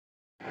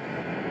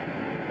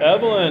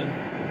Evelyn,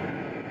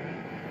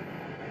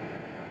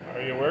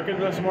 are you working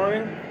this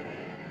morning?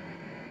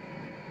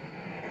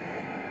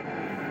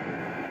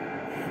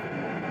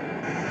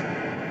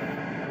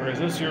 Or is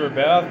this your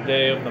bath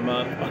day of the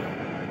month?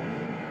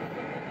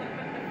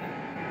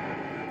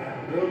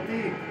 Real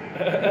deep.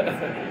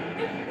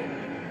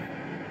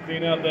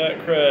 Clean out that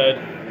crud.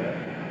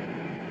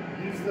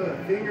 Use the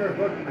finger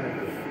hook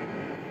method.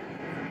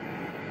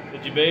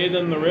 Did you bathe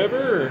in the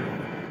river? Or?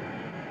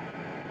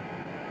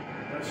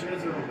 No, she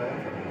has her own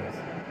bathroom.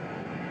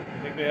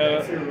 You think they had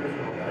That's the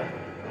original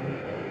bathroom.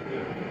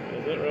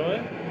 Is it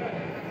really?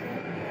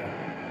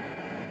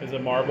 Yeah. Is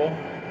it marble?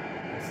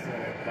 It's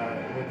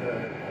with the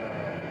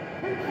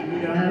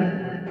heat on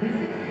it.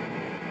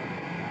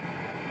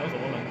 That was a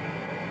woman.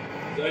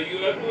 Is that you,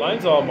 Evelyn?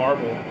 Mine's all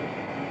marble. He's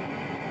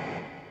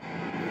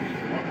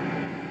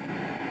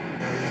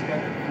got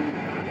the heat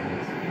on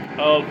it.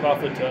 Oh,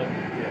 coffee tub.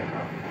 Yeah.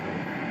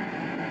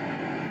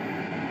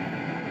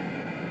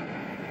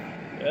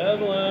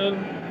 Evelyn.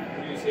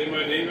 Did you say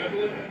my name,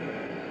 Evelyn?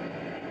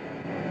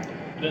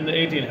 But in the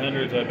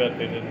 1800s, I bet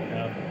they didn't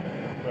have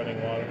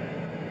running water.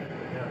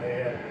 No, they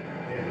had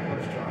the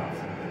horse troughs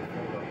and they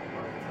filled up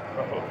all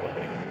the time.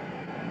 Probably.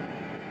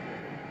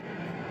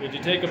 Did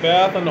you take a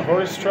bath on the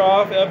horse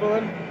trough,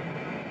 Evelyn?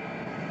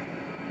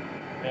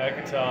 Yeah, I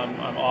can tell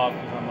I'm off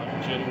because I'm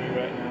like jittery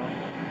right now.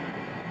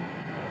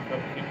 I've got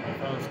to keep my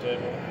phone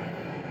stable.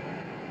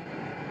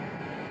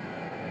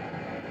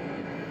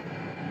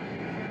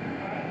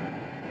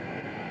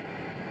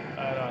 I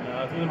don't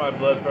know. It's either my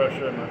blood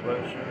pressure and my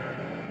blood sugar.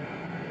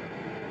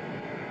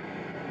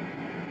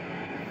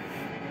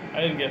 I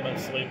didn't get much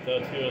sleep though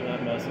too, and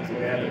that messes with me.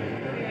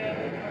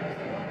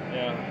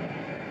 Yeah.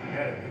 You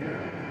got it here.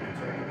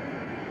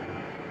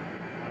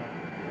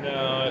 No,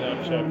 I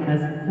don't check. I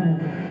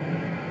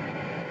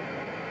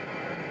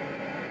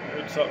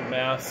heard something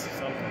mass,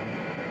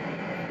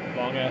 something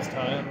long ass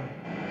time.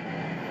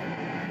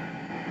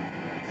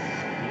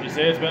 Did you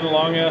say it's been a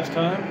long ass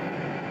time?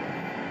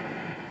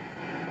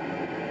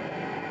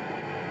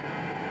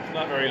 It's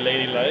not very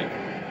ladylike.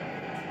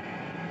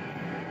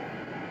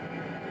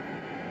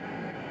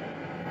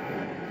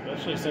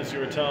 Especially since you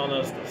were telling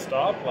us to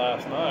stop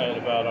last night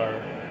about our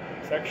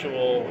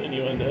sexual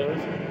innuendos.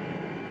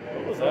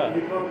 What was that?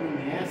 You called me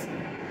nasty.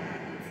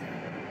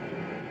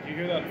 Did you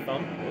hear that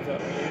thump? Was that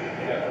really?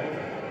 Yeah.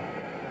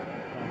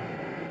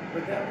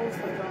 But that was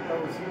the thump I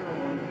was hearing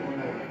when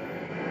I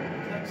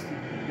texted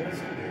you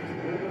yesterday. It was a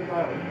little bit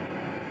louder.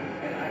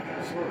 And I kind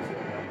of swear it was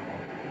going down the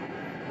hall.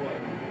 What?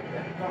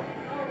 That thump.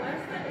 Oh,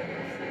 last night you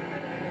were sleeping, I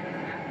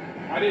didn't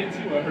happen. I did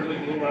too. I heard like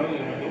a little rattling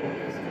in my door. It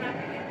was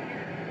happening in here.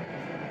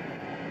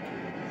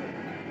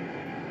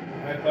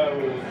 I thought it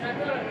was. And I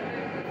thought it would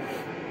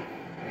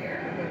be there,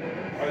 but it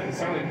was. It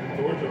sounded like the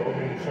doors are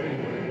opening and shutting,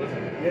 but it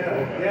wasn't.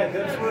 Yeah,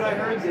 that's what I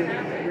heard.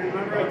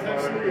 Remember I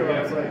texted you? I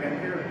was like, I'm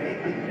hearing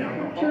banging down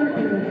the hall.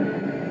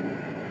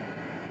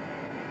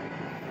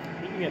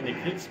 We didn't get any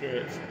kid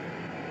spirits.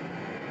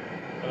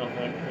 I don't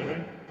think, did we?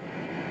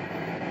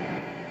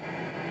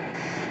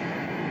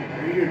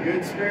 Are you a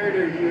good spirit or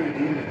are you a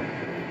demon?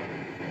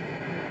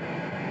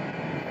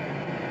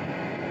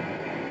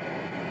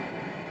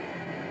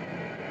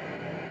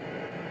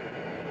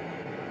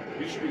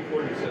 You should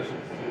record your sessions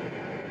too.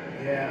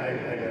 Yeah, I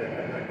gotta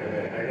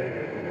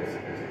get this.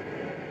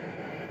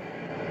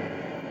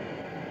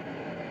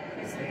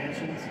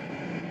 Expansions?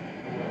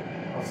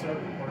 I'll start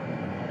recording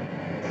them.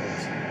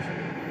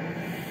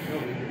 No,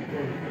 we can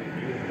record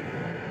it.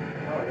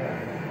 Oh, yeah.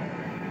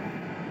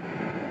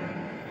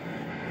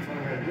 That's what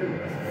I'm gonna do.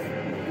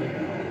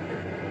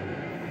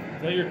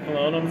 Is that your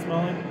cologne I'm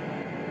smelling? Did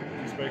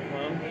you spray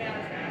cologne? Yeah,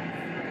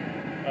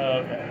 it's Oh,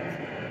 okay.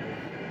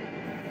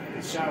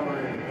 It's shower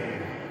in the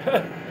cave.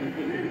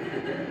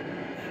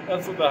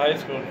 That's what the high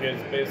school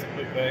kids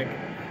basically think. it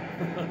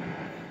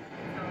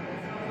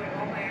smells like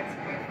all my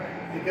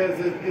ex-boyfriends. Because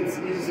it's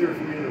easier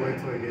for me to wait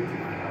till I get to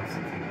my house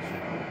and take a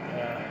shower.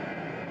 Yeah.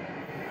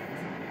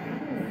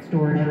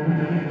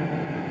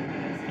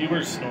 You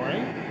were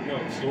snoring? No,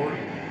 it's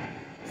Doherty.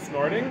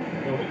 Snorting?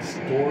 No, it's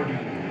Doherty.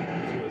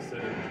 That's what it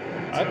said.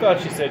 I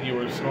thought you said you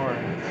were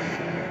snoring.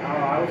 Oh,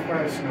 I was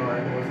probably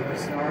snoring. Wasn't I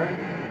snoring?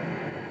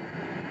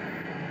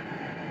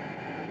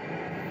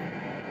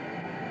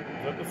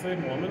 Is that the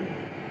same woman?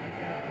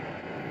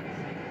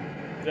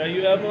 Is that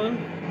you, Evelyn?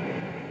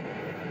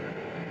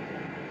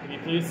 Can you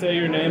please say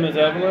your name is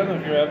Evelyn,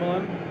 if you're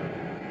Evelyn?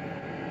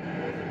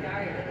 There was a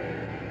guy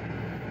earlier.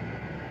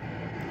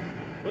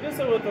 What is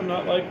it with them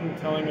not liking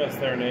telling us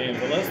their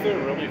names? Unless they're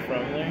really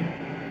friendly,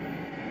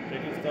 they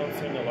just don't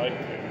seem to like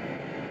to.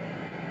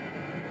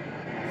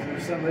 Is there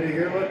somebody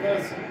here with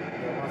us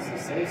that wants to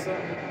say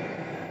something?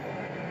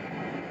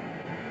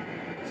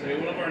 Say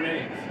one of our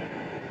names.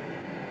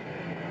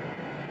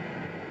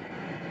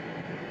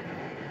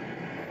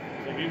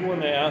 Like even when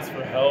they ask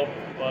for help,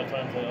 a lot of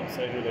times they don't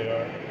say who they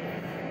are.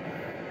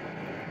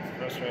 It's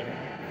frustrating.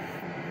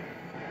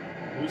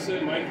 Who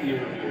said Mikey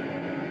earlier?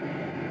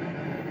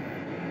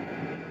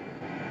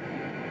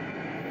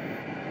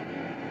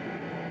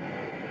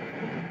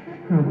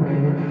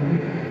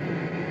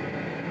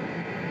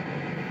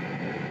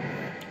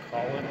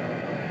 equivalent. I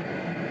don't know.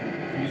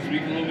 Can you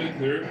speak a little bit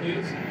clearer,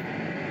 please?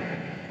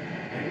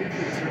 Maybe if you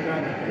turn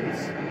down the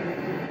bass.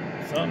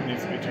 Something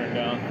needs to be turned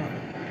down.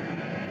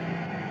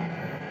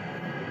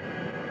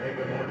 Make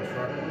it more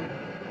truckable.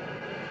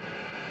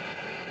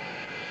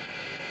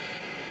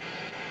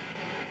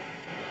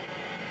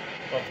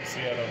 We'll have to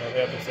see. I don't know. They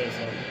have to say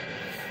something.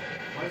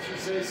 Why don't you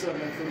say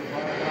something for the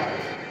bar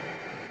guys?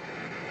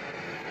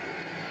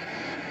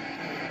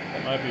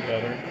 That might be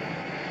better.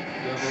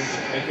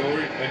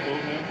 Echo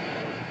now?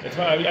 It's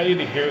fine. I need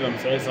to hear them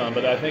say something,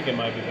 but I think it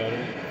might be better.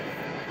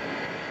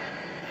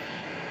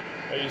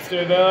 Are you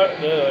still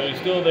there? Are you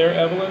still there,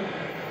 Evelyn?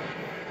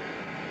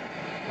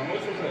 How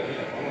much was that?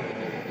 Yeah, I want to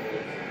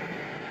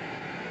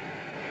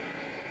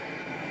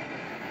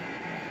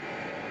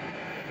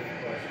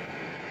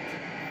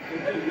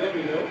know. Let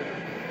me know.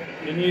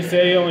 Didn't you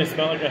say you only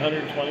spent like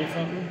 120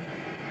 something?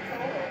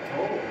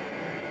 Total.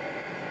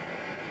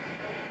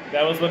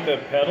 That was with the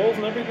pedals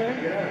and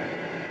everything? Yeah.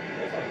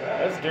 That's not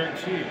bad. That's dirt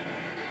cheap.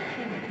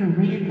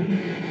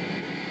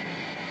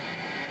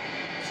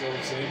 So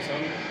same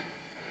sound?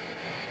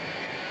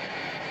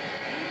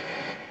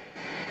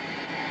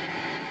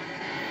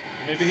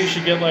 Maybe he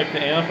should get like the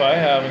amp I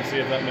have and see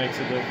if that makes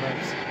a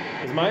difference.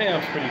 Because my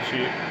amp's pretty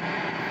cheap.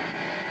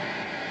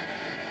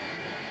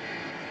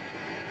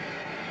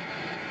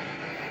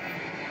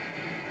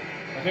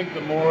 I think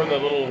the more the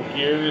little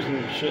gears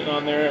and shit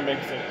on there, it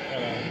makes it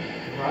kind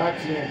of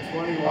Roxy and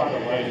 20 watt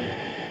lighting.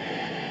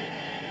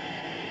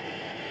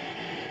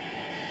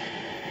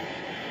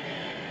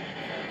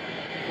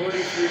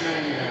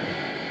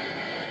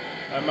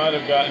 $43.99. I might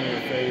have gotten your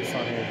face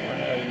on here.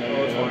 I didn't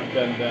know you were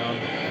bend down.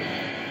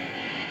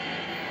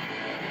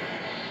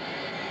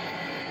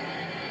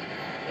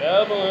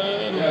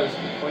 Evelyn! Yeah, it's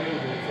playing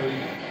with it so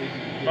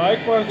you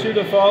Mike wants you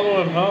to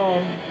follow him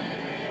home.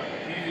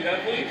 Can you do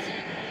that, please?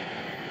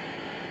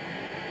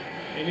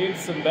 He needs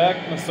some back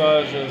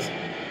massages.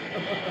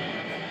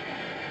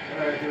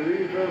 Alright, the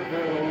reverb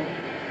pedal.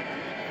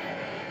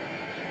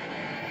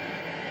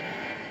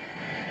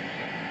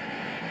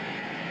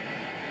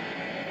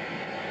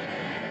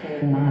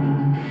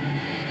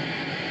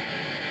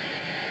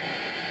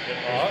 Get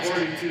lost?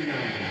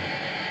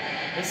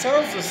 $42.99. It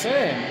sounds the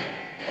same.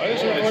 Why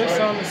does your it's voice right.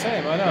 sound the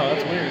same? I know,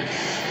 that's weird.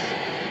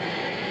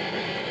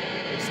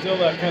 It's still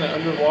that kind of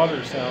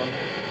underwater sound.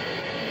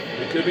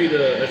 It could be the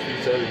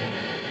SB7.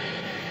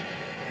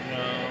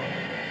 No.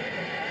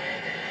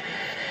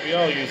 We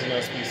all use an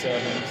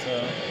SB7,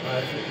 so.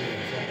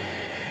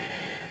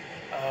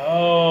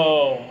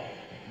 Oh.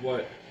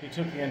 What? He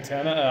took the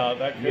antenna out.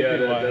 That could Yeah,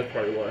 be why. that's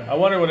probably why. I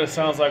wonder what it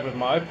sounds like with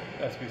my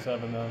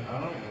SB7 then. I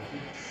don't know.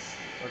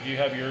 Or do you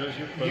have yours?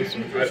 You're You closer.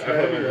 can just I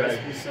grab have your my bag.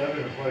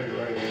 SB7 and plug it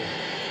right in.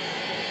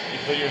 You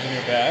put yours in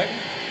your bag?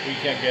 You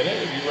can't get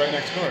it? You're right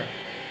next door.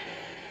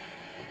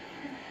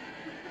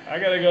 I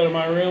gotta go to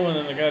my room and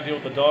then I gotta deal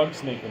with the dog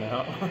sneaking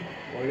out. Well,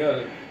 I got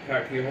a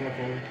pack here on my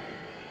phone. Yeah,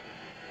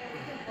 we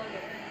can plug it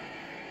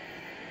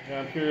in. Yeah,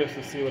 I'm curious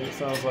to see what it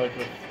sounds like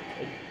with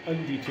an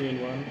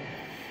undetuned one.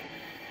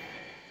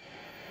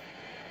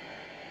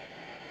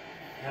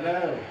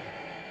 Hello.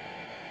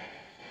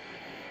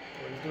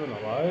 What, he's doing a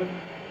live?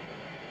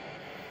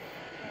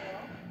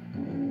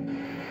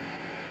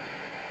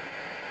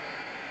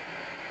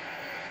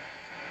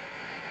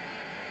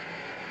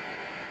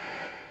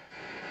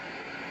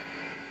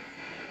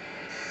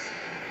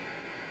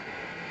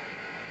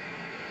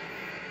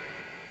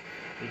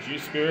 Would you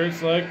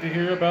spirits like to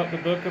hear about the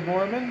Book of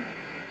Mormon?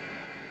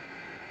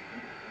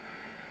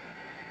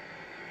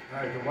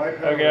 Alright, the white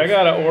pedal. Okay, I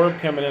got an orb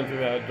coming in through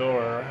that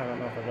door. I don't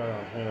know if I got it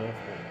on here.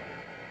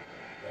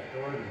 That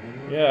door, the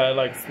new one? Yeah, it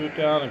like swooped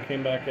down and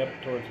came back up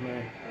towards me. I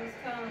was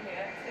telling the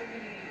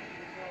activity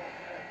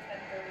at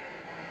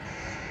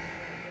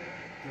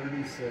 10:30 in the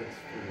morning. 36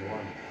 for the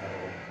one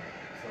pedal.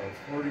 So it's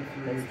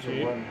 43 That's for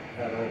cheap. one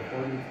pedal,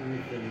 43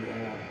 for the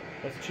amp,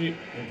 That's cheap.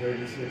 and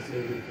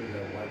 36.80 for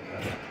the white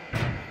pedal.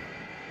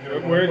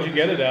 Where'd you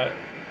get it at?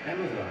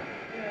 Amazon.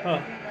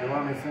 Huh. Do you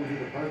want me to send you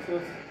the parts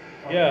list?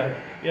 Yeah,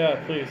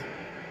 yeah, please.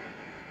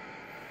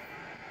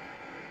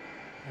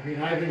 I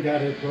mean, I even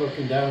got it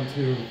broken down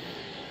to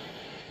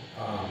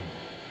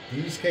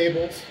these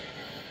cables.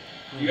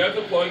 You have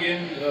to plug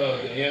in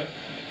the amp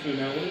to an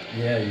outlet.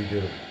 Yeah, you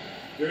do.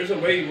 There is a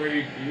way where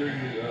you're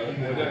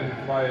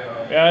by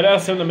Yeah, I'd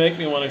asked him to make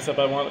me one, except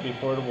I want it to be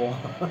portable.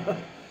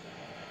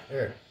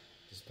 Here,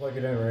 just plug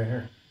it in right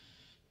here.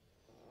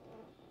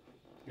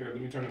 Here,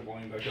 let me turn the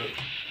volume back up.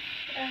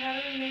 How do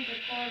we make it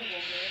portable,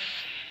 dude?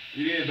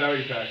 You need a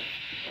battery pack.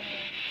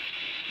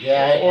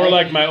 Yeah, Or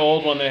like my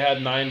old one, they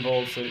had 9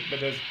 volts, so, but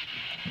there's...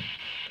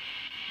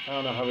 I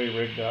don't know how we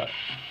rigged that.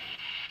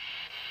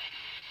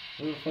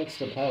 What's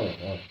the power?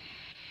 Oh.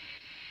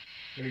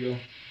 Here you go.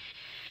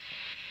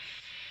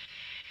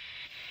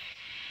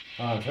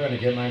 I'm trying to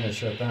get mine to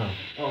shut down.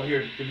 Oh,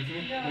 here, give it to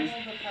me, Yeah, I please.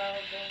 have the power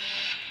going.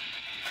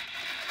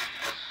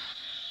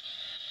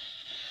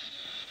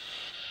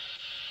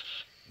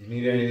 You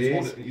need any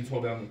of these? You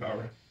hold down the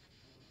power.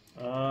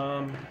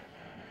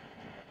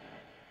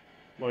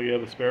 Well, you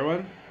have a spare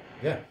one?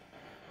 Yeah.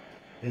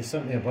 They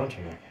sent me a bunch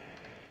of them.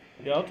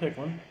 Yeah, I'll take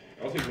one.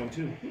 I'll take one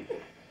too.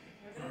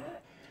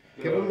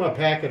 Give them a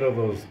packet of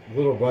those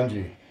little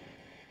bungee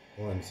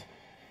ones.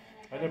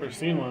 I've never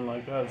seen one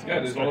like that. Yeah,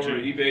 there's all over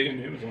eBay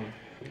and Amazon.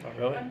 Oh,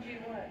 really?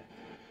 Bungee what?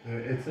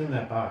 It's in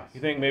that box.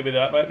 You think maybe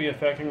that might be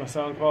affecting the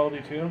sound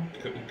quality too?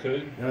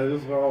 Could. No,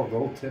 those are all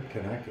gold tip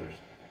connectors.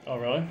 Oh,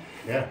 really?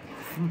 Yeah.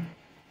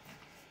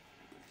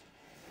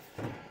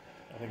 I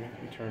think it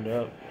can be turned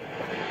up.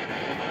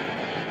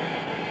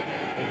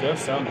 It does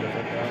sound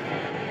different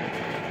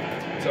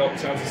now. So it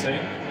sounds the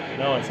same.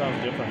 No, it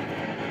sounds different.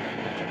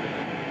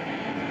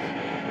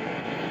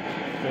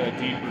 It's got a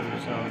deeper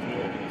sound to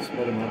it.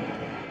 Split them up.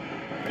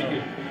 Thank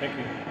you. Thank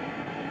you.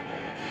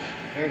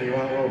 Here, do you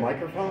want a little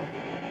microphone?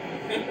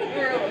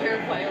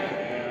 We're playing with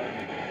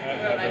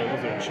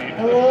it. Those are cheap.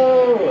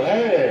 Hello,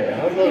 hey,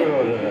 how's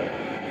everyone today?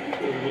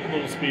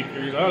 Little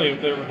speakers. I don't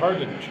even. They're hard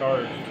to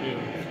charge too.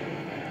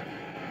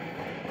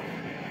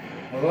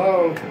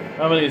 Hello.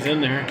 How many is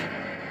in there?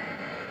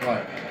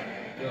 What?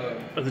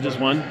 Is it just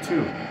one?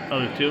 2. Oh,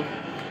 there's 2. You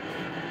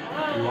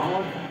want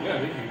one? Yeah,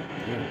 thank you.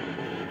 Yeah.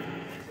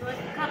 You like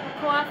a cup of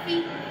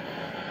coffee?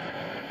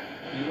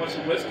 You want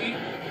some whiskey?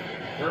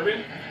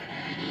 Bourbon?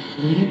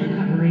 Leading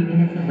recovery in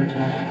its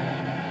original.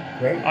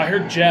 Great. I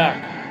heard Jack.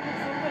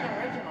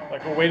 Something original.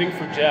 Like we're waiting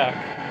for Jack.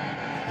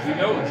 We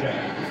know it's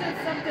Jack. You said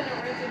something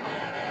original.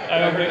 I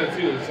don't heard that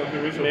think. too. There's something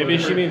original. Maybe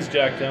but I she heard- means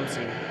Jack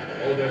Dempsey.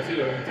 Oh, that too.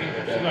 I didn't think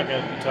about She's that. not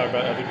gonna be talking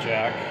about other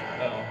Jack.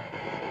 No.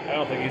 I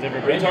don't think he's ever Are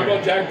you been talking here.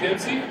 about Jack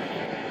Dempsey?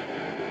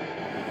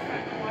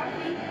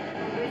 Coffee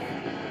or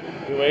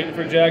whiskey? We waiting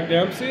for Jack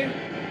Dempsey?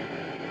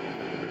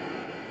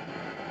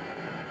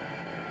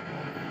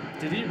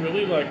 Did he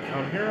really like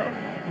come here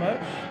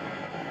much?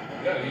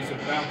 Yeah, he used to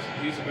bounce.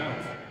 He used to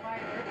bounce. Why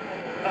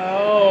everybody?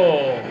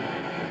 Oh,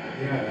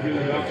 Yeah. He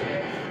was a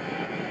bouncer.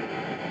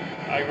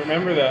 I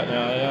remember that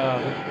now. Yeah.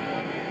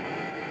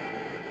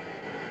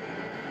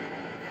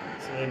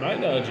 So they might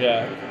know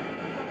Jack, Come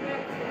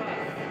back to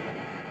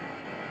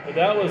us. but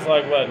that was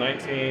like what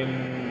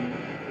 19.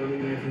 Early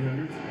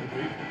 1900s.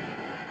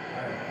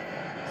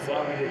 So,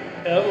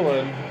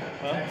 Evelyn.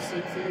 Huh? Text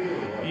it to you or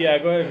what? Yeah,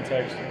 go ahead and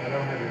text I her.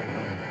 don't have your number.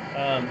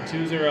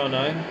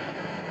 209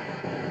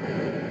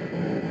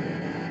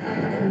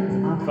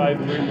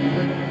 53.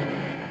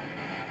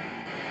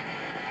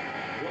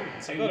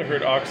 I thought I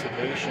heard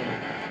oxidation. I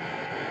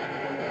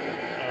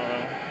don't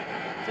know.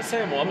 It's the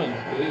same woman.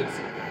 It is.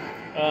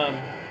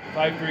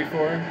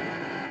 534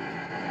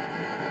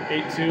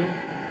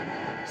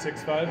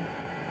 8265. I'm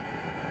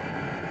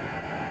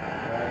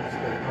just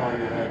going to call you.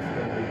 That's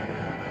going to be.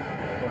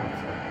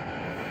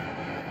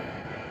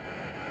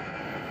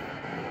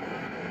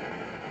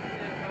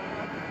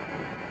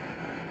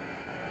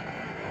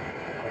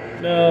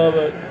 No,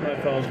 but my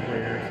phone's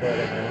weird, so I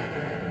don't know.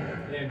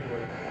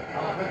 Android.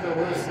 I'll put the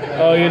list.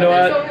 Oh, you know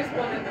There's what? always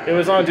one in there. It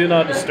was on Do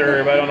Not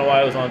Disturb. I don't know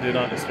why it was on Do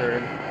Not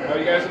Disturb. Are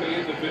you guys gonna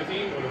get the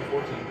 15 or the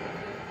 14?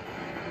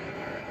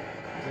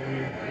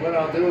 What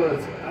I'll do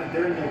is,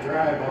 during the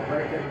drive, I'll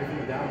break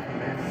everything down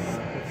from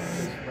Amazon.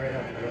 It's right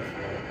out the list.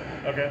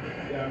 Okay.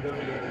 Yeah, I'm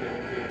definitely gonna get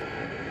one too.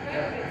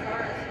 Yeah,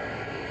 guitars.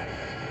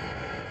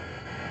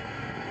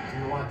 Do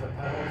you want the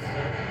pedals?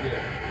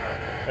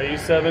 Yeah. Are you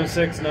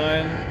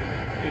 769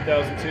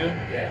 2002?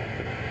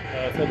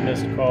 Yeah. It's a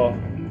missed call.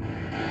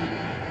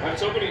 My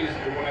Sony is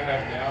the one I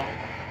have now,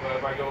 but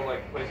if I go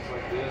like places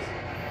like this,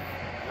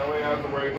 that way I don't have to worry about